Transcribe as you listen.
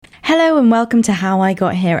Hello and welcome to How I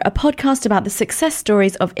Got Here, a podcast about the success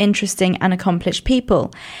stories of interesting and accomplished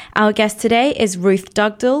people. Our guest today is Ruth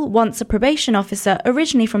Dugdall, once a probation officer,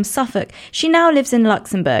 originally from Suffolk. She now lives in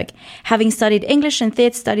Luxembourg. Having studied English and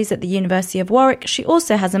theatre studies at the University of Warwick, she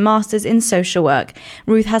also has a master's in social work.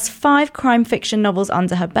 Ruth has 5 crime fiction novels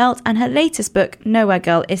under her belt, and her latest book, Nowhere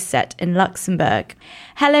Girl, is set in Luxembourg.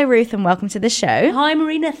 Hello, Ruth, and welcome to the show. Hi,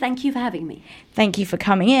 Marina. Thank you for having me. Thank you for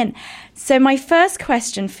coming in. So my first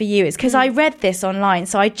question for you is, because I read this online,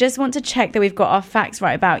 so I just want to check that we've got our facts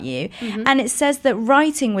right about you. And it says that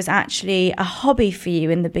writing was actually a hobby for you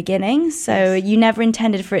in the beginning, so you never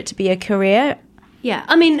intended for it to be a career. Yeah,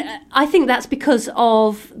 I mean, I think that's because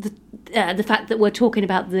of the fact that we're talking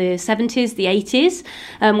about the 70s, the 80s,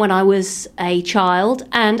 when I was a child.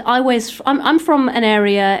 And I'm from an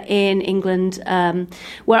area in England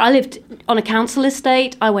where I lived on a council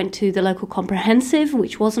estate. I went to the local comprehensive,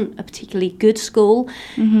 which wasn't a particularly good school.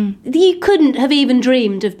 You couldn't have even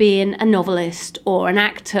dreamed of being a novelist or an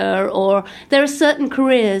actor, or there are certain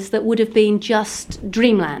careers that would have been just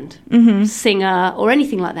dreamland, singer or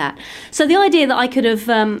anything like that. So the idea that I could have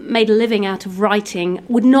made a living out of writing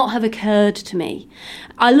would not have occurred to me.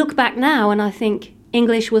 I look back now and I think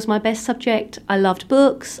English was my best subject. I loved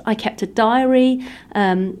books. I kept a diary.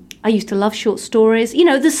 I used to love short stories. You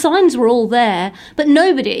know, the signs were all there, but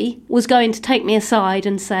nobody was going to take me aside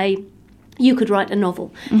and say, you could write a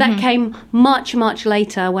novel. That came much, much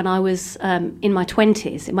later when I was in my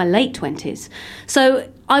 20s, in my late 20s. So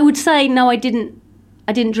I would say, no, I didn't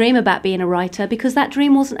dream about being a writer because that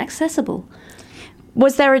dream wasn't accessible.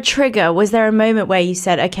 Was there a trigger? Was there a moment where you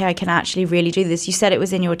said, okay, I can actually really do this? You said it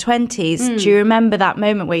was in your 20s. Do you remember that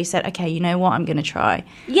moment where you said, okay, you know what, I'm going to try?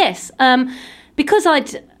 Yes, because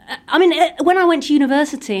when I went to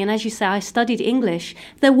university, and as you say, I studied English,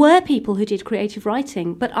 there were people who did creative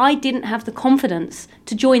writing, but I didn't have the confidence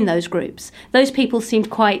to join those groups. Those people seemed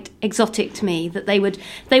quite exotic to me, that they would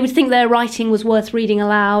think their writing was worth reading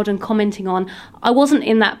aloud and commenting on. I wasn't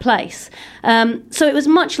in that place. So it was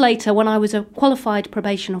much later when I was a qualified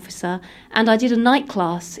probation officer, and I did a night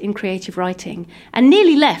class in creative writing, and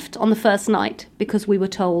nearly left on the first night because we were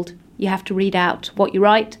told you have to read out what you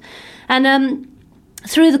write. And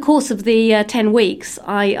through the course of the 10 weeks,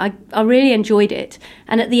 I really enjoyed it.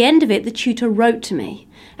 And at the end of it, the tutor wrote to me.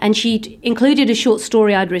 And she'd included a short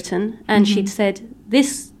story I'd written. And she'd said,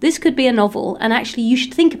 this could be a novel. And actually, you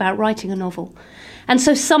should think about writing a novel. And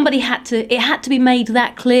so it had to be made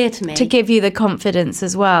that clear to me. To give you the confidence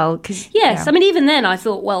as well. Yes. Yeah. I mean, even then I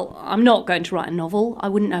thought, well, I'm not going to write a novel. I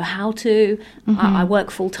wouldn't know how to. I work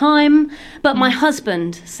full time. But my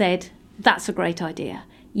husband said, that's a great idea.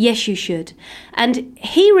 Yes, you should. And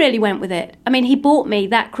he really went with it. I mean, he bought me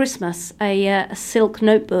that Christmas a silk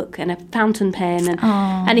notebook and a fountain pen,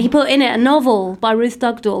 and he put in it a novel by Ruth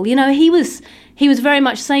Dugdall. You know, he was very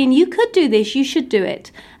much saying, you could do this, you should do it.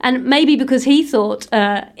 And maybe because he thought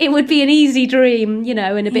it would be an easy dream, you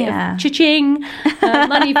know, and a bit of cha-ching,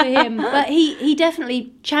 money for him. But he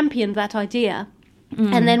definitely championed that idea.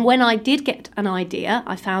 And then when I did get an idea,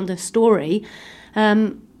 I found a story.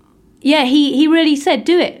 He really said,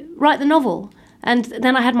 do it, write the novel. And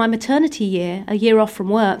then I had my maternity year, a year off from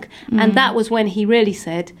work, and that was when he really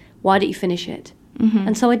said, why don't you finish it?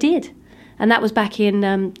 And so I did. And that was back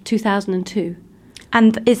in 2002.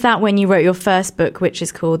 And is that when you wrote your first book, which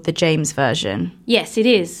is called The James Version? Yes, it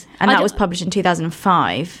is. And that was published in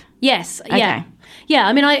 2005? Yes, okay. Yeah. Yeah,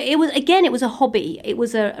 I mean, it was a hobby. It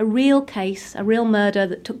was a real case, a real murder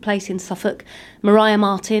that took place in Suffolk, Maria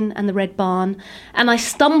Martin and the Red Barn. And I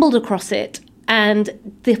stumbled across it, and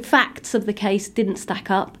the facts of the case didn't stack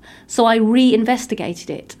up. So I re-investigated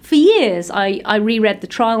it. For years, I reread the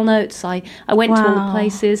trial notes. I went to all the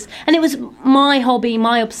places. And it was my hobby,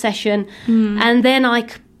 my obsession. And then I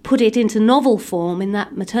put it into novel form in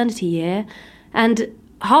that maternity year. And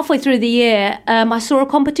halfway through the year, I saw a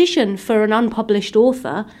competition for an unpublished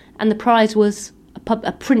author, and the prize was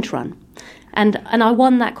a print run. And I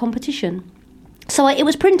won that competition. So it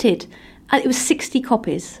was printed. It was 60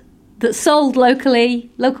 copies that sold locally,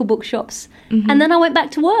 local bookshops. And then I went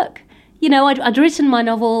back to work. You know, I'd written my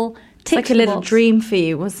novel. It's like a little dream for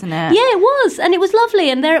you, wasn't it? Yeah, it was. And it was lovely.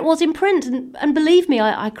 And there it was in print. And believe me,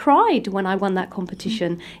 I cried when I won that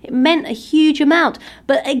competition. It meant a huge amount.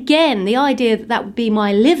 But again, the idea that that would be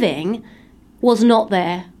my living was not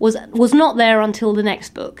there. Was not there until the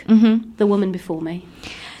next book, The Woman Before Me.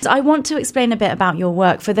 I want to explain a bit about your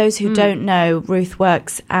work. For those who don't know, Ruth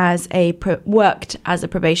worked as a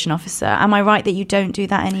probation officer. Am I right that you don't do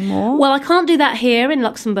that anymore? Well, I can't do that here in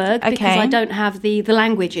Luxembourg because I don't have the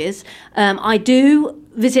languages. I do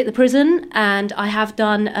visit the prison, and I have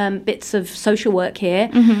done bits of social work here.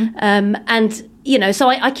 And so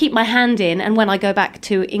I keep my hand in, and when I go back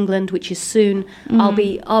to England, which is soon, I'll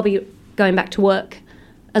be going back to work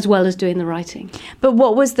as well as doing the writing. But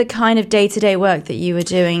what was the kind of day-to-day work that you were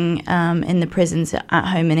doing in the prisons at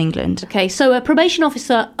home in England? Okay, so a probation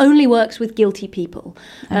officer only works with guilty people.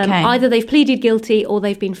 Either they've pleaded guilty or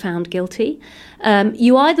they've been found guilty.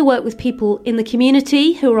 You either work with people in the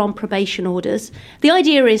community who are on probation orders. The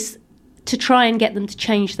idea is to try and get them to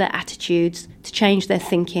change their attitudes, to change their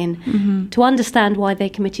thinking, to understand why they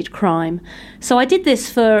committed crime. So I did this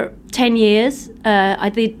for 10 years. I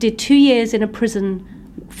did 2 years in a prison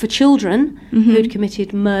for children who'd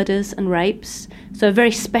committed murders and rapes. So a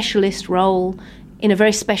very specialist role in a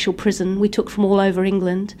very special prison we took from all over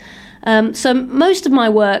England. So most of my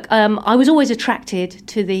work, I was always attracted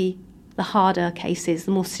to the harder cases,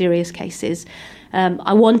 the more serious cases.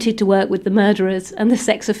 I wanted to work with the murderers and the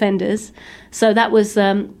sex offenders. So that was,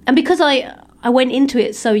 and because I went into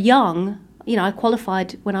it so young, I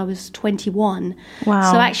qualified when I was 21.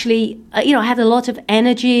 Wow. So actually, I had a lot of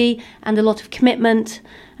energy and a lot of commitment.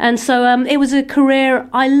 And so it was a career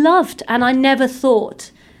I loved, and I never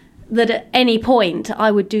thought that at any point I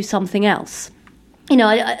would do something else.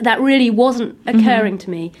 That really wasn't occurring to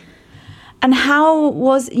me. And how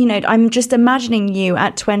was, I'm just imagining you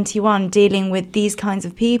at 21 dealing with these kinds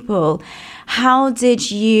of people. How did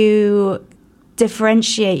you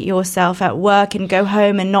differentiate yourself at work and go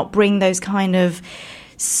home and not bring those kind of,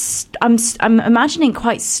 I'm imagining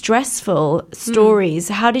quite stressful stories.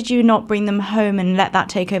 How did you not bring them home and let that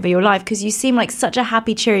take over your life? Because you seem like such a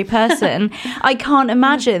happy, cheery person. I can't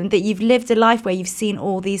imagine that you've lived a life where you've seen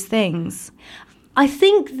all these things. I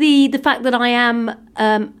think the fact that I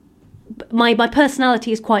am... My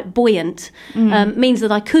personality is quite buoyant, means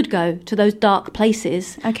that I could go to those dark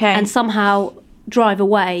places and somehow drive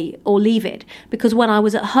away or leave it. Because when I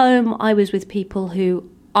was at home, I was with people who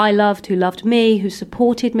I loved, who loved me, who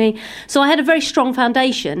supported me. So I had a very strong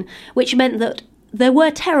foundation, which meant that there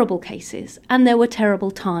were terrible cases and there were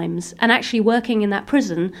terrible times. And actually working in that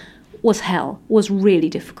prison was hell, was really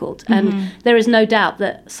difficult. And there is no doubt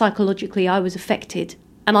that psychologically I was affected.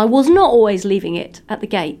 And I was not always leaving it at the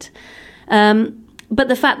gate. But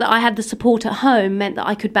the fact that I had the support at home meant that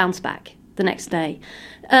I could bounce back the next day.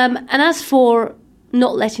 And as for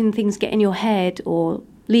not letting things get in your head or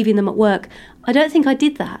leaving them at work, I don't think I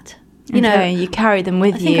did that. You carried them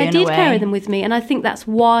with you. I think I did carry them with me. And I think that's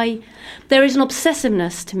why there is an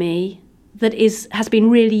obsessiveness to me that has been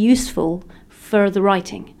really useful for the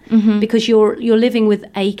writing. Because you're living with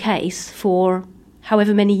a case for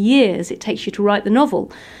however many years it takes you to write the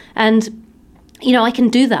novel. And I can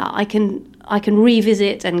do that. I can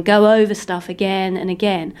revisit and go over stuff again and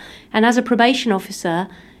again. And as a probation officer,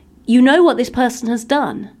 you know what this person has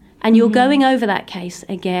done. And you're going over that case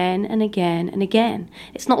again and again and again.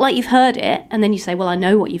 It's not like you've heard it and then you say, well, I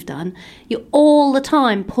know what you've done. You're all the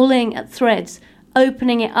time pulling at threads,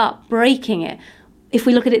 opening it up, breaking it. If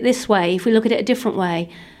we look at it this way, if we look at it a different way,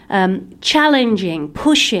 challenging,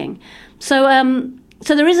 pushing. So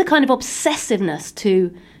there is a kind of obsessiveness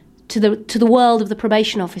to the world of the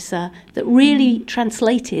probation officer that really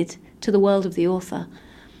translated to the world of the author.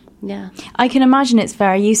 Yeah, I can imagine it's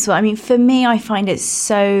very useful. I mean, for me, I find it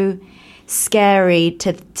so scary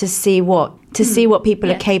to see what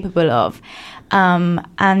people are capable of.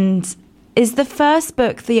 And is the first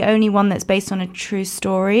book the only one that's based on a true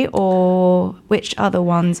story, or which other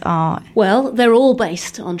ones are? Well, they're all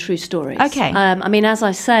based on true stories. Okay. I mean, as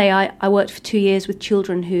I say, I worked for 2 years with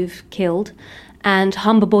children who've killed. And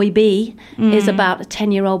Humber Boy B is about a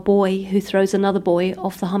 10-year-old boy who throws another boy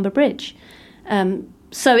off the Humber Bridge.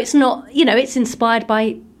 So it's not, it's inspired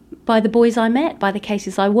by the boys I met, by the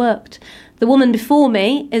cases I worked. The woman before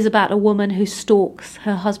me is about a woman who stalks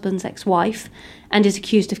her husband's ex-wife and is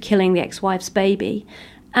accused of killing the ex-wife's baby.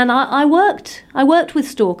 And I worked with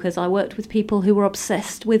stalkers. I worked with people who were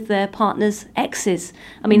obsessed with their partner's exes.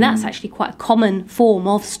 I mean, that's actually quite a common form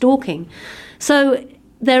of stalking. So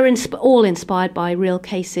they're all inspired by real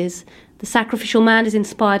cases. The Sacrificial Man is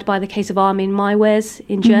inspired by the case of Armin Maiwes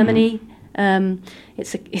in Germany.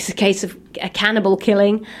 It's a case of a cannibal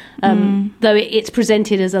killing, though it's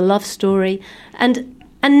presented as a love story. And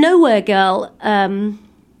Nowhere Girl,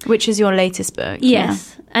 which is your latest book,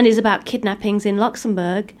 yes, and is about kidnappings in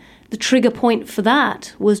Luxembourg. The trigger point for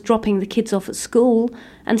that was dropping the kids off at school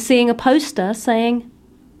and seeing a poster saying,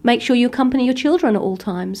 make sure you accompany your children at all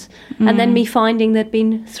times. And then me finding there'd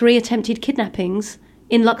been 3 attempted kidnappings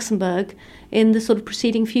in Luxembourg in the sort of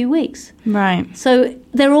preceding few weeks. Right. So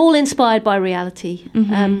they're all inspired by reality.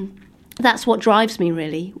 That's what drives me,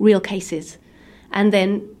 really, real cases. And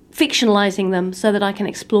then fictionalising them so that I can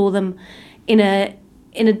explore them in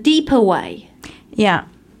a deeper way. Yeah.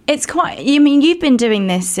 It's quite, you've been doing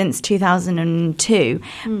this since 2002,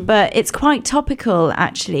 but it's quite topical,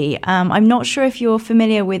 actually. I'm not sure if you're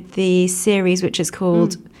familiar with the series which is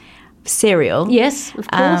called Serial. Yes, of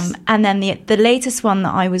course. And then the latest one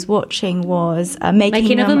that I was watching was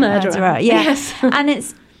Making of a Murderer. Yeah. Yes. And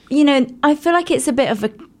it's, I feel like it's a bit of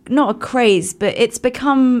not a craze, but it's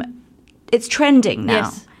trending now.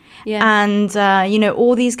 Yes. Yeah. And,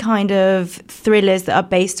 all these kind of thrillers that are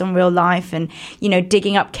based on real life and,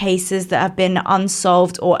 digging up cases that have been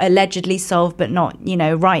unsolved or allegedly solved but not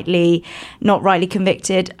rightly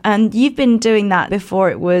convicted. And you've been doing that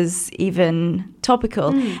before it was even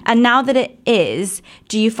topical. And now that it is,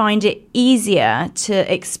 do you find it easier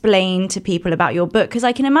to explain to people about your book? Because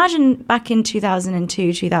I can imagine back in 2002,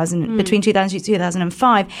 between 2002 and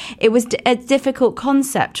 2005, it was a difficult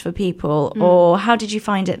concept for people. Or how did you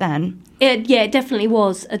find it then? It definitely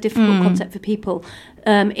was a difficult concept for people.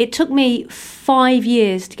 It took me 5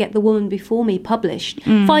 years to get The Woman Before Me published.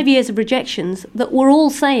 5 years of rejections that were all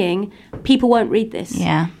saying, people won't read this.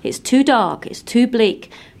 Yeah. It's too dark. It's too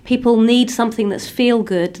bleak. People need something that's feel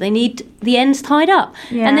good. They need the ends tied up.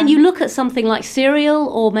 Yeah. And then you look at something like Serial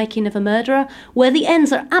or Making of a Murderer, where the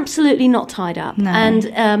ends are absolutely not tied up. No.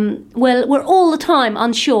 And we're all the time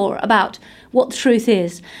unsure about what the truth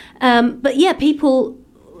is. But yeah, people,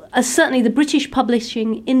 certainly the British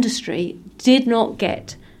publishing industry,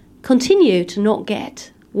 continue to not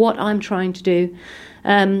get what I'm trying to do.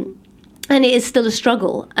 And it is still a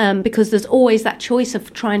struggle because there's always that choice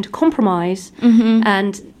of trying to compromise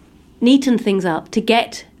and neaten things up to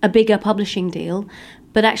get a bigger publishing deal,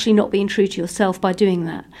 but actually not being true to yourself by doing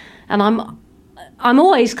that. And I'm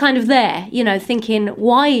always kind of there, thinking,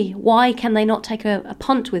 why can they not take a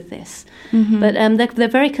punt with this? But they're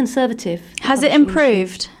very conservative. Has it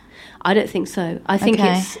improved? I don't think so. I think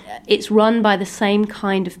it's run by the same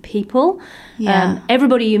kind of people. Yeah.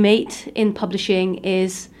 Everybody you meet in publishing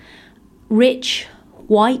is rich,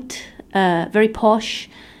 white, very posh,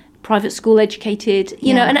 private school educated,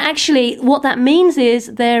 know, and actually what that means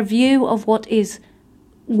is their view of what is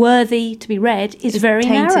worthy to be read is very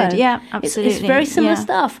tainted. narrow. Yeah, absolutely. It's very similar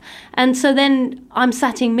stuff. And so then I'm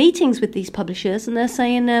sat in meetings with these publishers and they're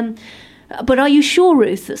saying, but are you sure,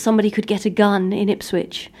 Ruth, that somebody could get a gun in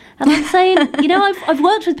Ipswich? And I'm saying, I've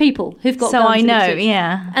worked with people who've got guns I know, in Ipswich.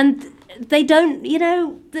 yeah. And they don't,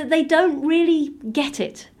 they don't really get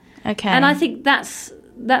it. Okay. And I think that's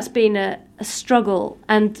been a struggle.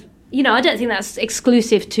 And, I don't think that's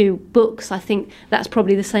exclusive to books. I think that's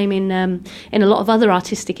probably the same in a lot of other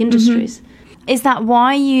artistic industries. Is that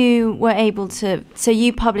why you were able to... So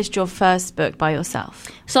you published your first book by yourself?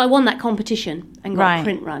 So I won that competition and got a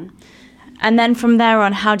print run. And then from there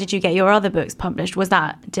on, how did you get your other books published? Was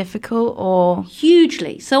that difficult or...?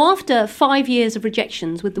 Hugely. So after 5 years of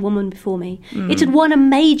rejections with The Woman Before Me, it had won a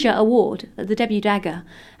major award at the Debut Dagger.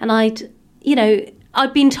 And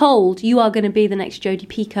I'd been told, you are going to be the next Jodie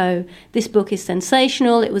Picoult. This book is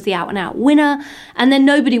sensational. It was the out-and-out winner. And then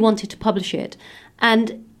nobody wanted to publish it.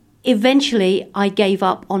 And eventually I gave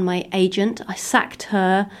up on my agent. I sacked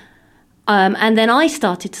her. And then I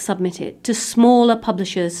started to submit it to smaller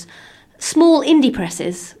publishers, small indie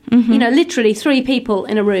presses, literally 3 people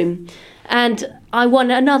in a room. And I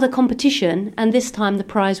won another competition, and this time the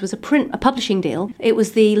prize was a publishing deal. It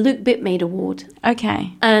was the Luke Bittmead Award.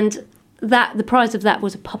 Okay. And the prize of that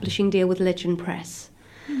was a publishing deal with Legend Press.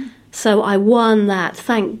 So I won that.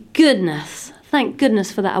 Thank goodness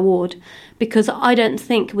for that award, because I don't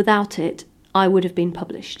think without it I would have been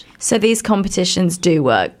published. So these competitions do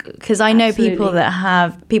work, because I know Absolutely.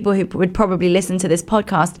 people who would probably listen to this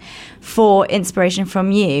podcast for inspiration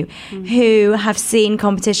from you, who have seen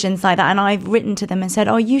competitions like that, and I've written to them and said,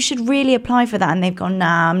 oh, you should really apply for that, and they've gone,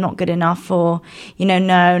 nah, I'm not good enough, or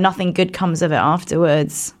no, nothing good comes of it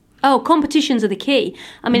afterwards. Oh, competitions are the key.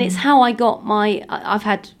 I mean, it's how I got my... I've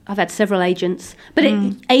had several agents, but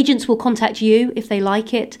agents will contact you if they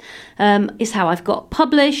like it. It's how I've got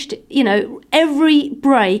published. Every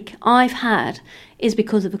break I've had is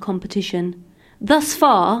because of a competition. Thus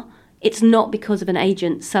far, it's not because of an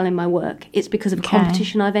agent selling my work. It's because of a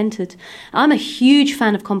competition I've entered. I'm a huge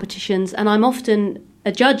fan of competitions, and I'm often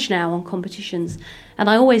a judge now on competitions. And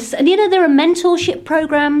I always... And, there are mentorship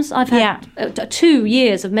programs. I've had 2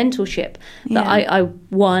 years of mentorship that I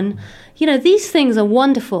won. These things are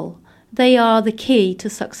wonderful. They are the key to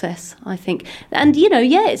success, I think. And,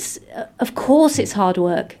 it's of course it's hard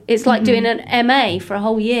work. It's like doing an MA for a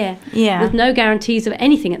whole year with no guarantees of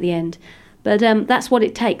anything at the end. But that's what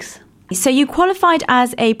it takes. So you qualified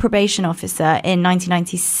as a probation officer in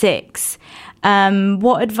 1996.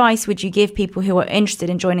 What advice would you give people who are interested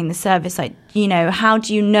in joining the service? Like, how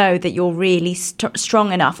do you know that you're really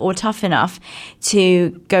strong enough or tough enough to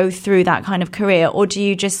go through that kind of career? Or do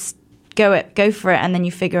you just go for it and then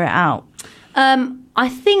you figure it out? I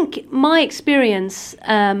think my experience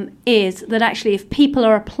is that actually if people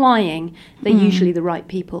are applying, they're usually the right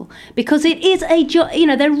people, because it is a job.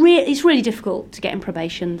 It's really difficult to get in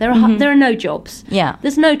probation. There are no jobs. Yeah,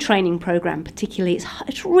 there's no training program particularly.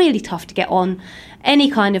 It's really tough to get on any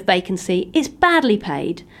kind of vacancy. It's badly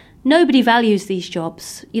paid. Nobody values these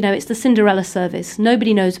jobs. It's the Cinderella service.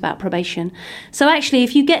 Nobody knows about probation. So actually,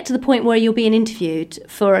 if you get to the point where you're being interviewed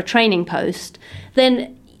for a training post,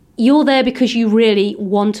 then you're there because you really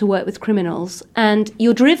want to work with criminals, and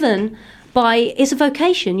you're driven by, it's a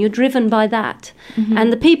vocation, you're driven by that.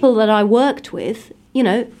 And the people that I worked with,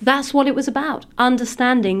 that's what it was about,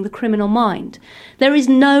 understanding the criminal mind. There is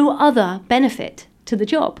no other benefit to the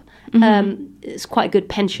job. It's quite a good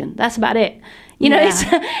pension. That's about it.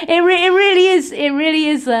 It really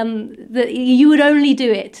is that you would only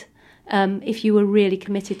do it if you were really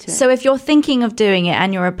committed to it. So if you're thinking of doing it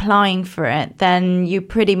and you're applying for it, then you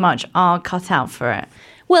pretty much are cut out for it.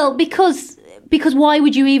 Well, because why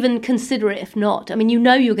would you even consider it if not? I mean, you're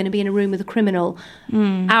going to be in a room with a criminal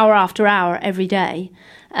hour after hour every day.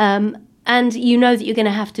 And you know that you're going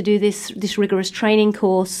to have to do this rigorous training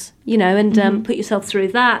course, and put yourself through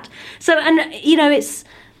that. So,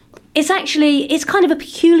 it's kind of a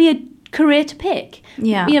peculiar career to pick.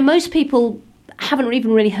 Yeah. Most people haven't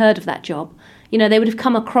even really heard of that job. They would have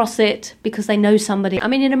come across it because they know somebody. I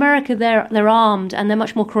mean, in America, they're armed and they're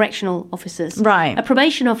much more correctional officers. Right. A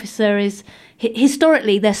probation officer is,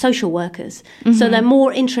 historically, they're social workers. So they're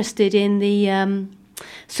more interested in the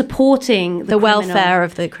supporting the welfare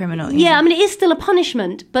of the criminal. Yeah, I mean, it is still a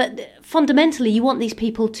punishment, but fundamentally, you want these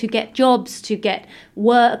people to get jobs, to get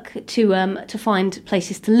work, to find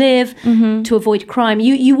places to live, to avoid crime.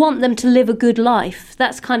 You want them to live a good life.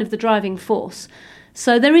 That's kind of the driving force.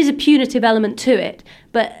 So there is a punitive element to it,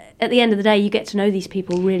 but at the end of the day, you get to know these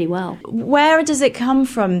people really well. Where does it come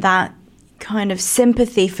from, that kind of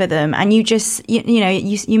sympathy for them? And you just,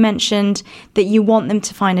 you mentioned that you want them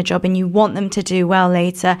to find a job and you want them to do well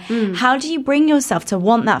later. How do you bring yourself to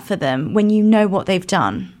want that for them when you know what they've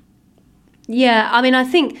done? Yeah, I mean, I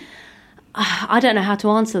think, I don't know how to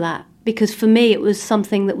answer that, because for me, it was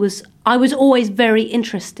something that I was always very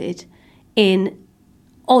interested in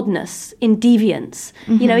oddness, in deviance.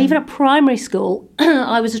 Even at primary school,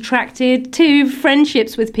 I was attracted to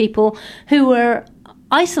friendships with people who were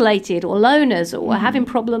isolated or loners or were having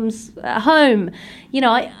problems at home.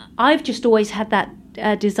 I've just always had that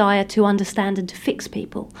desire to understand and to fix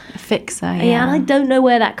people. A fixer, yeah. Yeah, and I don't know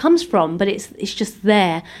where that comes from, but it's just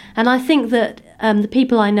there. And I think that the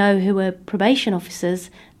people I know who are probation officers,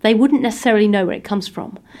 they wouldn't necessarily know where it comes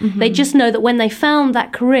from. They just know that when they found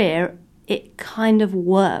that career, it kind of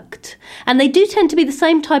worked. And they do tend to be the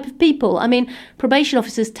same type of people. I mean, probation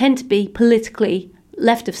officers tend to be politically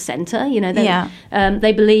left of centre.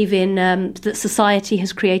 They believe in that society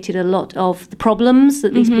has created a lot of the problems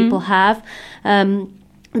that these people have.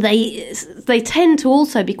 They tend to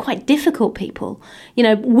also be quite difficult people,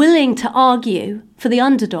 willing to argue for the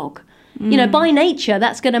underdog. By nature,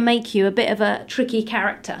 that's going to make you a bit of a tricky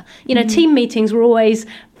character. Team meetings were always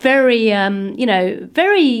very,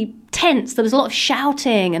 very tense. There was a lot of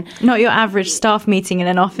shouting, and not your average staff meeting in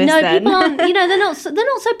an office. No, then. people aren't. They're not so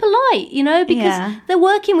polite. Because they're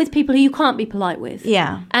working with people who you can't be polite with.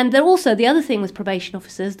 Yeah, and they're also, the other thing with probation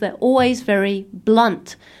officers, they're always very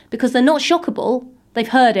blunt, because they're not shockable. They've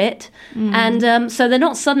heard it, and so they're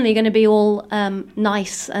not suddenly going to be all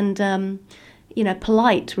nice and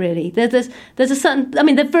polite. Really, there's a certain. I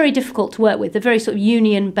mean, they're very difficult to work with. They're very sort of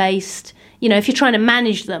union based. If you're trying to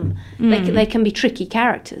manage them, they can be tricky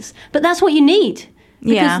characters. But that's what you need.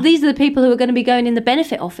 Because these are the people who are going to be going in the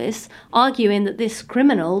benefit office arguing that this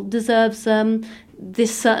criminal deserves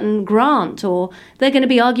this certain grant, or they're going to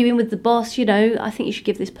be arguing with the boss, I think you should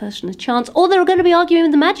give this person a chance. Or they're going to be arguing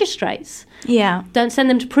with the magistrates. Yeah. Don't send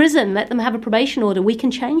them to prison. Let them have a probation order. We can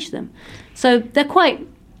change them. So they're quite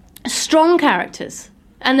strong characters.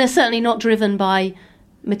 And they're certainly not driven by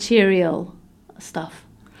material stuff.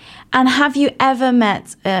 And have you ever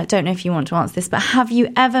met, don't know if you want to answer this, but have you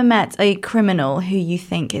ever met a criminal who you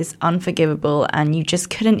think is unforgivable and you just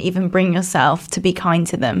couldn't even bring yourself to be kind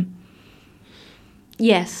to them?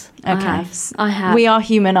 Yes, Okay. I have. We are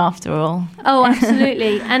human after all. Oh,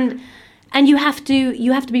 absolutely. And you have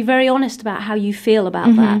to be very honest about how you feel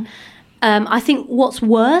about that. I think what's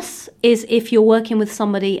worse is if you're working with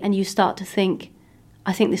somebody and you start to think,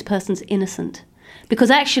 I think this person's innocent. Because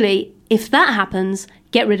actually, if that happens,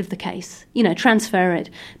 get rid of the case. Transfer it,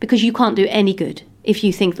 because you can't do any good if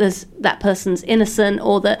you think that person's innocent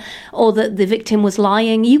or that the victim was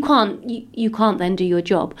lying. You can't then do your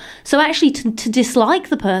job. So actually, to dislike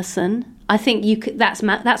the person, I think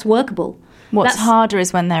that's workable. What's harder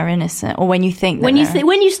is when they're innocent, or when you think when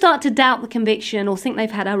you start to doubt the conviction or think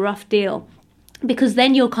they've had a rough deal. Because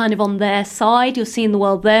then you're kind of on their side, you're seeing the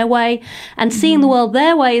world their way, and seeing the world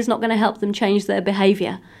their way is not going to help them change their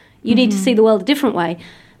behaviour. You need to see the world a different way.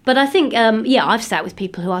 But I think, I've sat with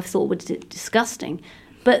people who I've thought were disgusting.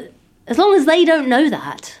 But as long as they don't know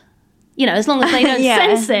that, as long as they don't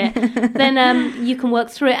sense it, then you can work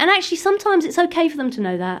through it. And actually, sometimes it's okay for them to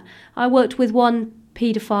know that. I worked with one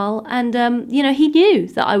paedophile, and, he knew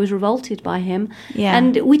that I was revolted by him. Yeah.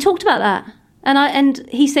 And we talked about that. And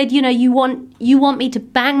he said, you want me to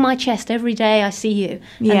bang my chest every day I see you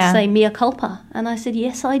and say mea culpa. And I said,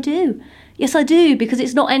 yes, I do. Yes, I do, because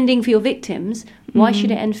it's not ending for your victims. Why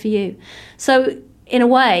should it end for you? So in a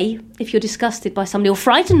way, if you're disgusted by somebody or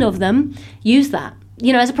frightened of them, use that.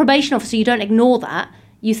 As a probation officer, you don't ignore that.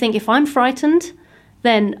 You think, if I'm frightened,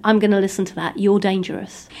 then I'm going to listen to that. You're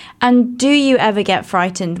dangerous. And do you ever get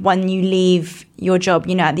frightened when you leave your job?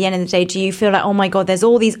 At the end of the day, do you feel like, oh my God, there's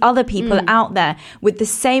all these other people out there with the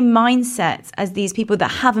same mindset as these people that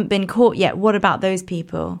haven't been caught yet? What about those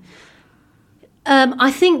people?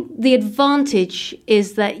 I think the advantage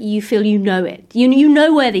is that you feel you know it. You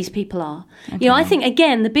know where these people are. Okay. I think,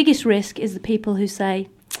 again, the biggest risk is the people who say,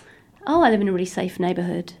 oh, I live in a really safe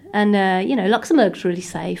neighbourhood, and, Luxembourg's really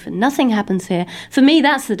safe and nothing happens here. For me,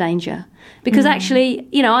 that's the danger. Because actually,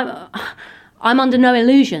 I'm under no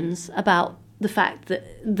illusions about the fact that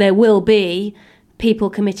there will be people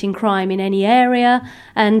committing crime in any area.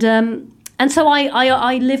 And so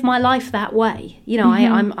I live my life that way.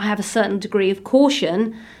 I have a certain degree of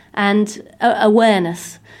caution and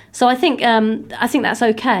awareness. So I think that's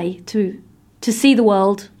okay to see the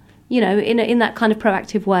world, in that kind of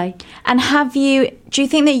proactive way. And do you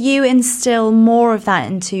think that you instill more of that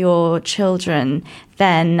into your children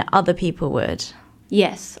than other people would?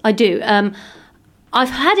 Yes, I do. I've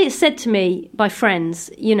had it said to me by friends,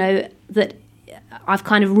 that I've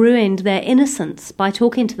kind of ruined their innocence by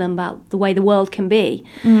talking to them about the way the world can be.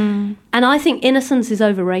 And I think innocence is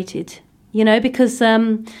overrated, because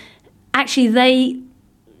actually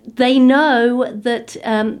they know that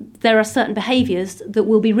there are certain behaviours that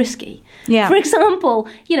will be risky. Yeah. For example,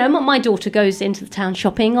 my daughter goes into the town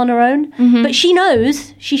shopping on her own, but she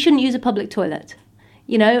knows she shouldn't use a public toilet.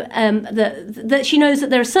 That she knows that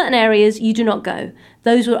there are certain areas you do not go.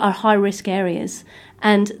 Those are high-risk areas.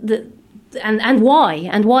 And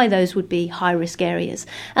why those would be high-risk areas.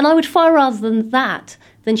 And I would far rather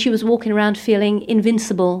than she was walking around feeling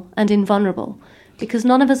invincible and invulnerable, because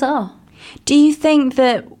none of us are. Do you think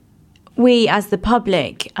that we as the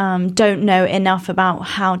public don't know enough about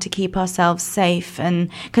how to keep ourselves safe? And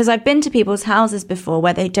because I've been to people's houses before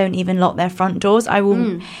where they don't even lock their front doors. I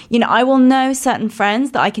will know certain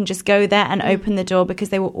friends that I can just go there and open the door because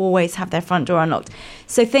they will always have their front door unlocked.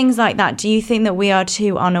 So things like that. Do you think that we are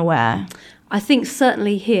too unaware? I think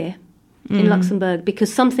certainly here in Luxembourg,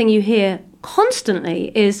 because something you hear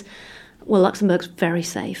constantly is, well, Luxembourg's very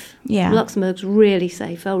safe. Yeah. Luxembourg's really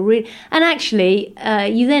safe. And actually,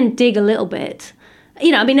 you then dig a little bit.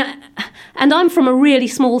 And I'm from a really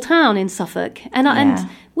small town in Suffolk. And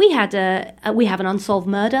we have an unsolved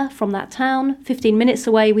murder from that town. 15 minutes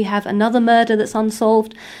away, we have another murder that's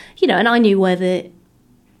unsolved. And I knew where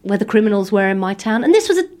the criminals were in my town. And this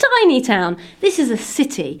was a tiny town. This is a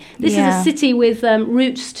city. This is a city with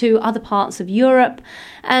roots to other parts of Europe.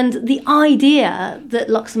 And the idea that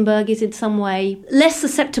Luxembourg is in some way less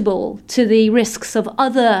susceptible to the risks of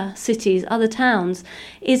other cities, other towns,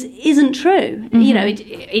 isn't true.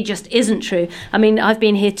 It just isn't true. I mean, I've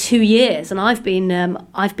been here 2 years, and I've been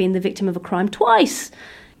the victim of a crime twice.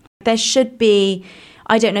 There should be,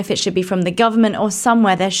 I don't know if it should be from the government or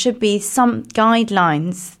somewhere, there should be some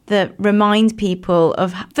guidelines that remind people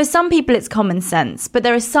of, for some people it's common sense, but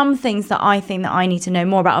there are some things that I think that I need to know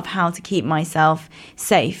more about of how to keep myself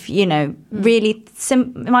safe. Really,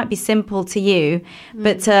 it might be simple to you,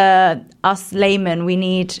 but to us laymen,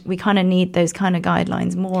 we kind of need those kind of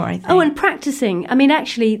guidelines more, I think. Oh, and practicing. I mean,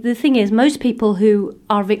 actually, the thing is, most people who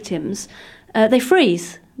are victims, they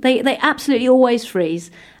freeze. They absolutely always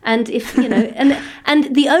freeze. And if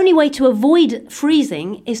and the only way to avoid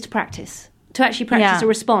freezing is to practice. to actually practice a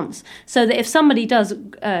response. So that if somebody does,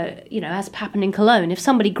 as happened in Cologne, if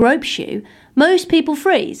somebody gropes you, most people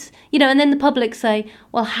freeze, and then the public say,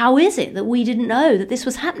 well, how is it that we didn't know that this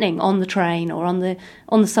was happening on the train or on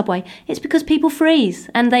the subway? It's because people freeze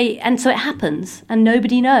and so it happens and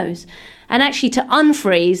nobody knows. And actually to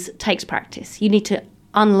unfreeze takes practice. You need to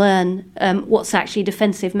unlearn what's actually a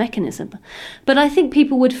defensive mechanism. But I think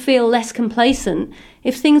people would feel less complacent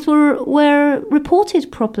if things were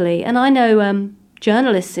reported properly. And I know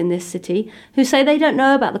journalists in this city who say they don't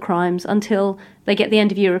know about the crimes until they get the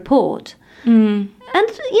end of year report. And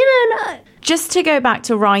just to go back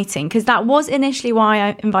to writing, because that was initially why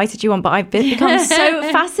I invited you on, but I've become so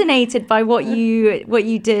fascinated by what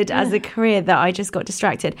you did as a career that I just got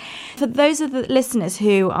distracted. For those of the listeners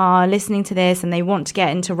who are listening to this and they want to get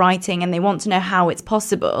into writing and they want to know how it's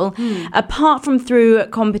possible, apart from through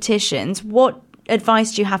competitions, what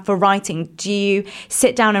advice do you have for writing? Do you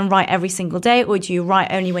sit down and write every single day, or do you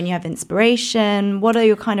write only when you have inspiration? What are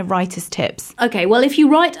your kind of writer's tips? Okay, well, if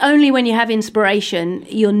you write only when you have inspiration,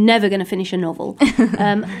 you're never going to finish a novel.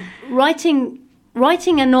 Writing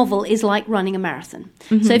a novel is like running a marathon.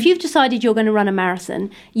 So if you've decided you're going to run a marathon,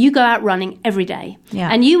 you go out running every day.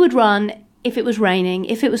 And you would run if it was raining,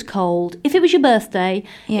 if it was cold, if it was your birthday,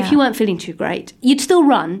 if you weren't feeling too great. You'd still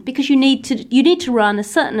run because you need to run a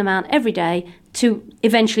certain amount every day to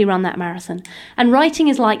eventually run that marathon. And writing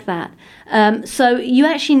is like that. So you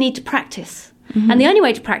actually need to practice. And the only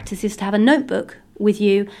way to practice is to have a notebook with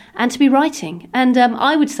you and to be writing. And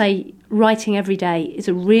I would say writing every day is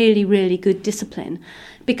a really, really good discipline,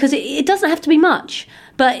 because it doesn't have to be much,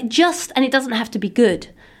 and it doesn't have to be good,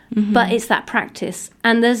 but it's that practice.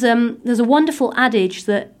 And there's a wonderful adage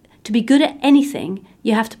that to be good at anything,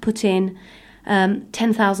 you have to put in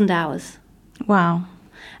 10,000 hours. Wow.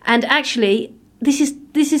 And actually, this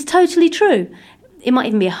is totally true. It might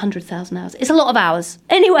even be 100,000 hours. It's a lot of hours.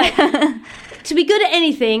 Anyway, to be good at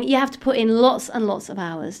anything, you have to put in lots and lots of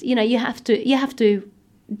hours. You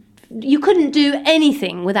couldn't do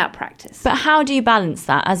anything without practice. But how do you balance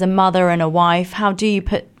that as a mother and a wife? How do you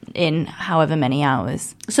put in however many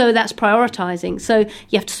hours? So that's prioritizing. So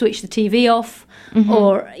you have to switch the TV off,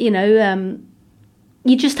 or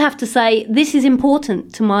you just have to say, this is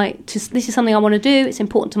important this is something I want to do, it's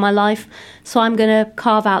important to my life, so I'm going to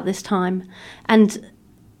carve out this time. And,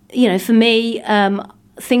 for me,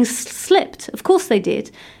 things slipped. Of course they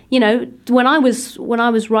did. When I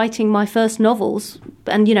was writing my first novels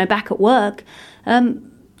and, back at work,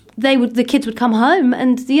 the kids would come home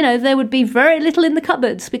and, there would be very little in the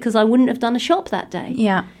cupboards because I wouldn't have done a shop that day.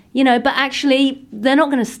 Yeah. But actually they're not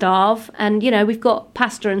going to starve, and, we've got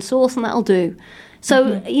pasta and sauce and that'll do.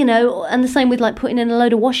 So, and the same with like putting in a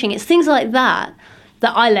load of washing. It's things like that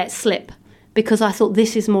I let slip because I thought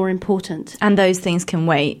this is more important. And those things can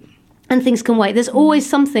wait. And things can wait. There's always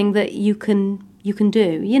something that you can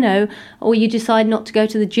do, or you decide not to go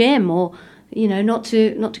to the gym, or, not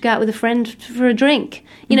to go out with a friend for a drink.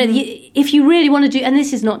 If you really want to do, and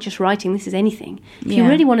this is not just writing, this is anything. If you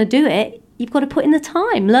really want to do it, you've got to put in the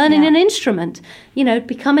time, learning an instrument,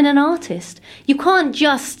 becoming an artist. You can't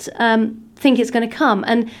just think it's going to come.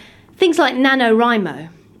 And things like NaNoWriMo,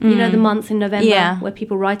 the month in November where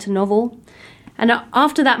people write a novel. And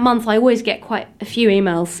after that month, I always get quite a few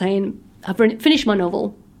emails saying, I've finished my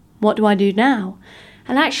novel. What do I do now?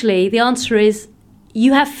 And actually, the answer is,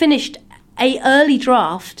 you have finished an early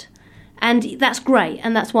draft, and that's great,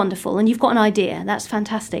 and that's wonderful, and you've got an idea. That's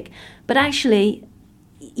fantastic. But actually,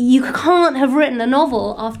 you can't have written a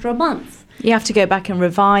novel after a month. You have to go back and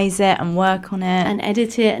revise it and work on it. And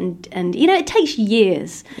edit it. And it takes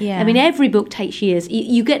years. Yeah. I mean, every book takes years.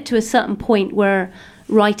 You get to a certain point where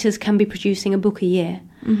writers can be producing a book a year.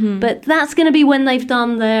 But that's going to be when they've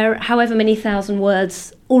done their however many thousand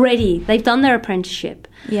words already. They've done their apprenticeship.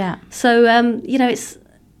 Yeah. So,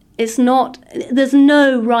 it's not... There's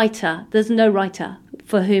no writer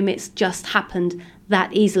for whom it's just happened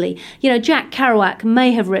that easily. Jack Kerouac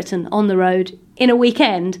may have written On the Road in a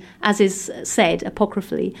weekend, as is said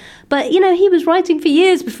apocryphally. But, he was writing for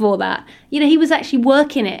years before that. He was actually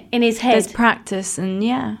working it in his head. There's practice and,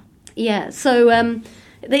 Yeah, so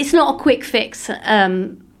it's not a quick fix,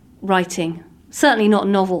 writing. Certainly not a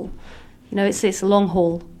novel. It's a long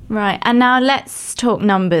haul. Right, and now let's talk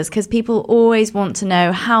numbers, because people always want to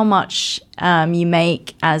know how much you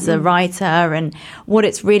make as a writer and what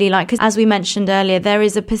it's really like. Because as we mentioned earlier, there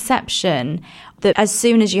is a perception that as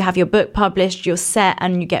soon as you have your book published, you're set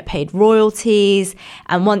and you get paid royalties.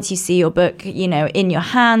 And once you see your book, in your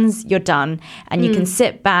hands, you're done. And you can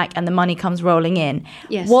sit back and the money comes rolling in.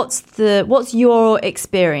 Yes. What's your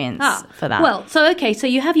experience for that? Well, so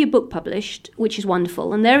you have your book published, which is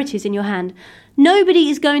wonderful. And there it is in your hand. Nobody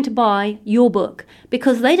is going to buy your book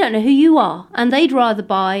because they don't know who you are, and they'd rather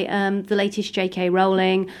buy the latest J.K.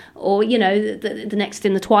 Rowling or the next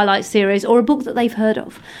in the Twilight series or a book that they've heard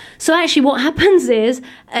of. So actually what happens is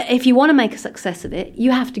if you want to make a success of it,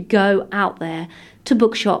 you have to go out there to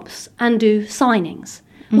bookshops and do signings,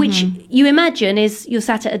 which you imagine is you're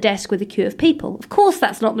sat at a desk with a queue of people. Of course,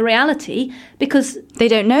 that's not the reality because they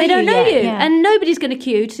don't know you. Yeah. And nobody's going to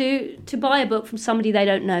queue to buy a book from somebody they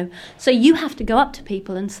don't know. So you have to go up to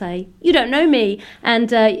people and say, you don't know me, and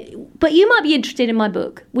but you might be interested in my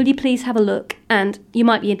book. Will you please have a look? And you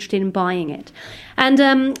might be interested in buying it. And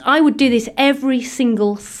I would do this every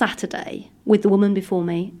single Saturday with the woman before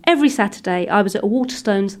me. Every Saturday I was at a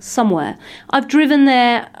Waterstones somewhere. I've driven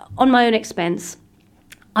there on my own expense.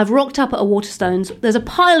 I've rocked up at a Waterstones. There's a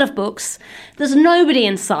pile of books. There's nobody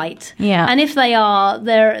in sight. Yeah. And if they are,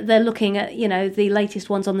 they're looking at, the latest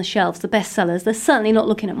ones on the shelves, the bestsellers. They're certainly not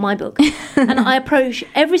looking at my book. And I approach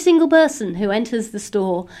every single person who enters the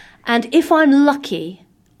store. And if I'm lucky,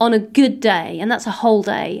 on a good day, and that's a whole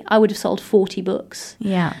day, I would have sold 40 books.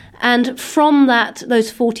 Yeah. And from those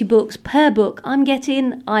 40 books per book, I'm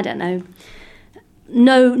getting, I don't know,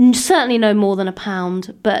 certainly no more than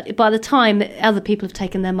 £1, but by the time other people have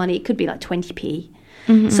taken their money, it could be like 20p.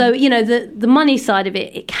 So, the money side of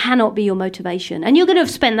it cannot be your motivation. And you're going to have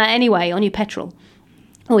spent that anyway on your petrol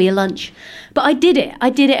or your lunch. But I did it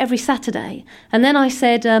every Saturday. And then I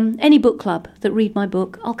said, any book club that read my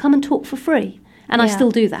book, I'll come and talk for free. And I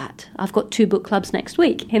still do that. I've got 2 book clubs next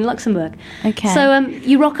week in Luxembourg. Okay. So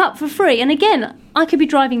you rock up for free. And again, I could be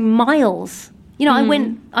driving miles.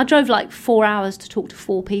 I drove like 4 hours to talk to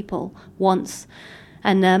 4 people once.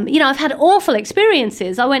 And, I've had awful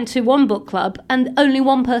experiences. I went to one book club and only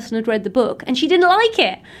one person had read the book and she didn't like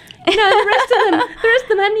it. The rest of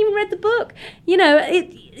them hadn't even read the book.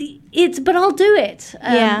 But I'll do it.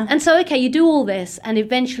 And so, you do all this and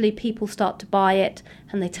eventually people start to buy it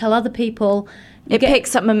and they tell other people. It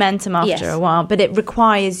picks up momentum after a while, but it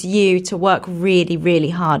requires you to work really, really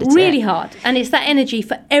hard at it. Really hard. And it's that energy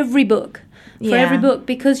for every book. Every book,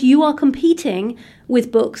 because you are competing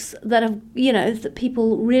with books that have, that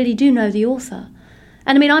people really do know the author.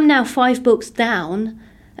 And I'm now 5 books down,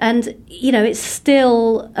 and it's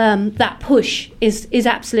still that push is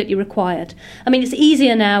absolutely required. It's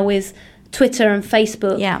easier now with Twitter and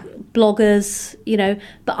Facebook, bloggers,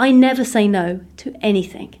 but I never say no to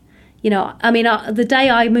anything. The day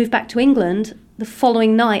I moved back to England, the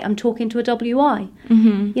following night I'm talking to a WI.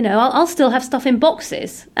 I'll still have stuff in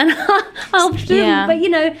boxes and I'll do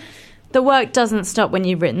but the work doesn't stop when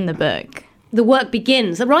you've written the book. The work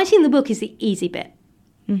begins. Writing the book is the easy bit.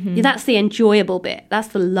 That's the enjoyable bit. That's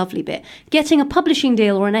the lovely bit. Getting a publishing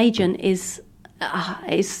deal or an agent is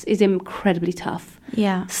incredibly tough.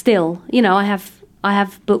 Yeah. Still, I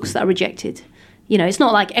have books that are rejected. It's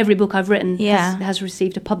not like every book I've written has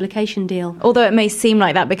received a publication deal. Although it may seem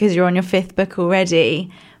like that because you're on your 5th book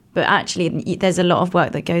already, but actually there's a lot of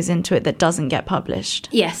work that goes into it that doesn't get published.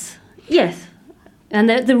 Yes. And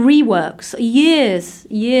the reworks,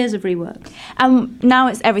 years of rework. And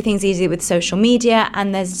now everything's easy with social media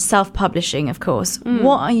and there's self-publishing, of course.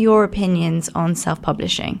 What are your opinions on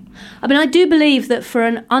self-publishing? I do believe that for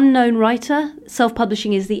an unknown writer,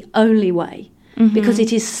 self-publishing is the only way. Because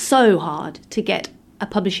it is so hard to get a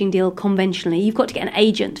publishing deal conventionally. You've got to get an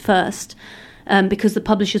agent first because the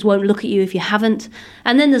publishers won't look at you if you haven't.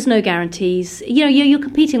 And then there's no guarantees. You're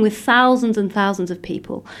competing with thousands and thousands of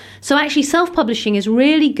people. So actually self-publishing is a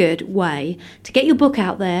really good way to get your book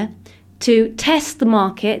out there, to test the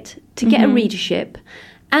market, to get a readership,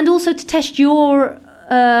 and also to test your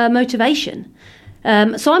motivation.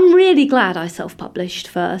 So I'm really glad I self-published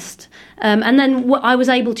first. And then I was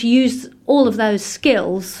able to use all of those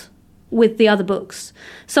skills with the other books.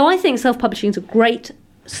 So I think self-publishing is a great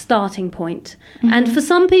starting point. And for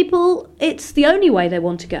some people, it's the only way they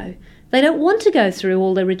want to go. They don't want to go through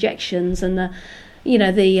all the rejections and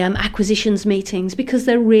the acquisitions meetings because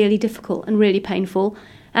they're really difficult and really painful.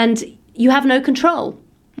 And you have no control,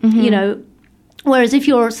 Whereas if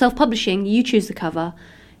you're self-publishing, you choose the cover,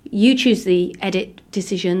 you choose the edit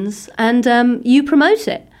decisions, and you promote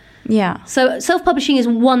it. Yeah. So self-publishing is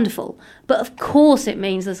wonderful, but of course it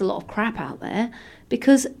means there's a lot of crap out there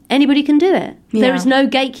because anybody can do it. Yeah. There is no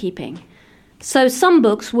gatekeeping. So some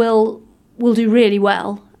books will will do really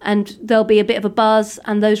well, and there'll be a bit of a buzz,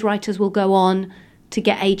 and those writers will go on to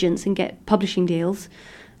get agents and get publishing deals.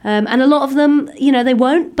 And a lot of them, they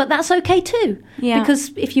won't, but that's okay too. Yeah.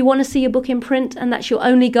 Because if you want to see your book in print and that's your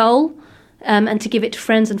only goal, and to give it to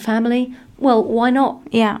friends and family, well, why not?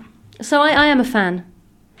 Yeah. So I am a fan.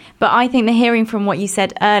 But I think hearing from what you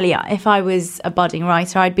said earlier, if I was a budding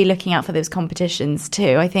writer, I'd be looking out for those competitions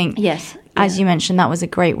too. I think, yes, as you mentioned, that was a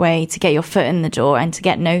great way to get your foot in the door and to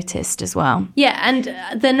get noticed as well. Yeah, and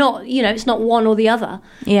they're not, it's not one or the other.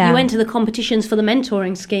 Yeah. You enter the competitions for the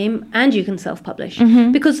mentoring scheme and you can self-publish.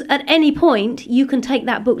 Mm-hmm. Because at any point, you can take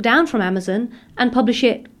that book down from Amazon and publish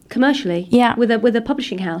it commercially with a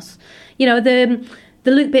publishing house. The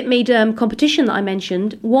Luke Bitmead competition that I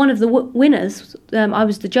mentioned, one of the winners, I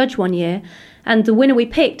was the judge one year, and the winner we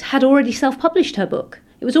picked had already self-published her book.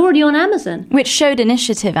 It was already on Amazon. Which showed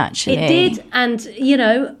initiative, actually. It did, and,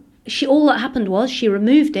 all that happened was she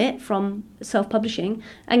removed it from self-publishing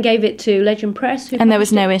and gave it to Legend Press. And there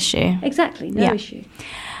was no issue. Exactly, no issue.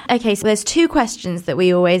 Okay, so there's 2 questions that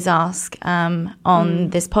we always ask on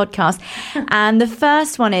this podcast. And the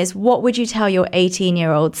first one is, what would you tell your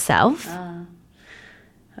 18-year-old self?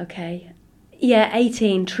 Okay. Yeah,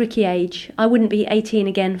 18, tricky age. I wouldn't be 18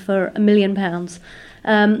 again for £1 million.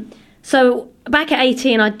 So back at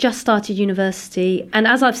 18, I just started university. And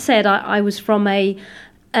as I've said, I was from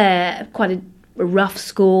quite a rough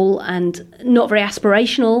school and not very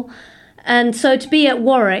aspirational. And so to be at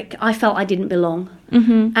Warwick, I felt I didn't belong.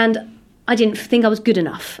 Mm-hmm. And I didn't think I was good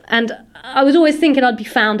enough. And I was always thinking I'd be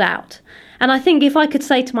found out. And I think if I could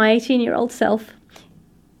say to my 18-year-old self,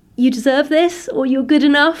 you deserve this, or you're good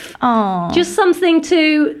enough. Aww. Just something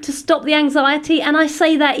to stop the anxiety. And I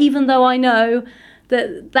say that even though I know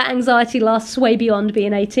that anxiety lasts way beyond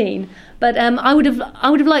being 18. But I would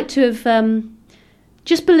have liked to have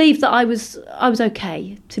just believed that I was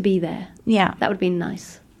okay to be there. Yeah. That would have been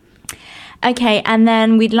nice. Okay, and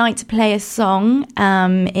then we'd like to play a song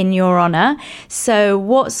in your honour. So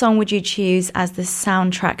what song would you choose as the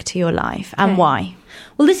soundtrack to your life, and why?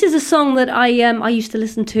 Well, this is a song that I used to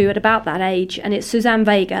listen to at about that age, and it's Suzanne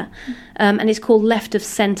Vega, and it's called Left of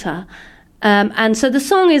Centre. And so the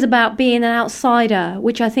song is about being an outsider,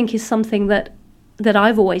 which I think is something that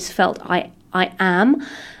I've always felt I am.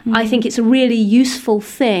 Mm-hmm. I think it's a really useful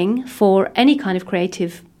thing for any kind of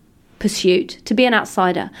creative pursuit to be an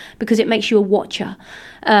outsider, because it makes you a watcher.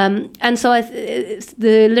 And so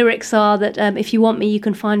the lyrics are that if you want me, you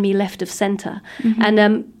can find me left of centre. Mm-hmm.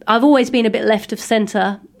 And I've always been a bit left of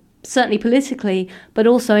centre, certainly politically, but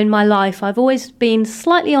also in my life. I've always been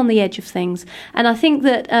slightly on the edge of things. And I think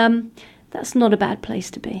that that's not a bad place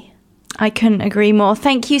to be. I couldn't agree more.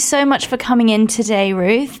 Thank you so much for coming in today,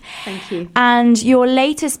 Ruth. Thank you. And your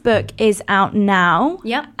latest book is out now.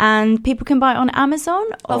 Yep. And people can buy it on Amazon?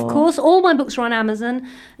 Of course. All my books are on Amazon.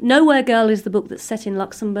 Nowhere Girl is the book that's set in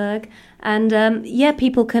Luxembourg. And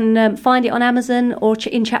people can find it on Amazon or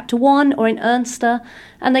in Chapter 1 or in Ernster.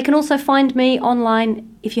 And they can also find me online.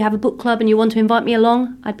 If you have a book club and you want to invite me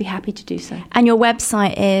along, I'd be happy to do so. And your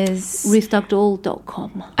website is?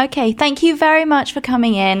 RuthDugdall.com. Okay, thank you very much for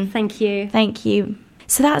coming in. Thank you. Thank you.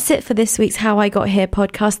 So that's it for this week's How I Got Here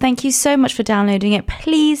podcast. Thank you so much for downloading it.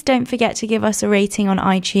 Please don't forget to give us a rating on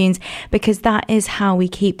iTunes, because that is how we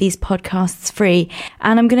keep these podcasts free.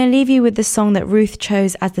 And I'm going to leave you with the song that Ruth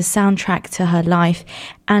chose as the soundtrack to her life.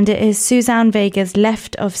 And it is Suzanne Vega's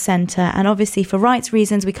Left of Centre. And obviously for rights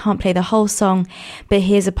reasons, we can't play the whole song, but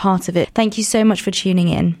here's a part of it. Thank you so much for tuning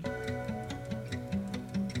in.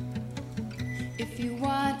 If you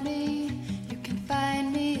want me, you can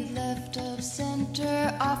find me left of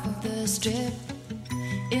center, off of the strip,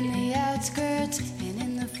 in the outskirts and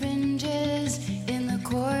in the fringes.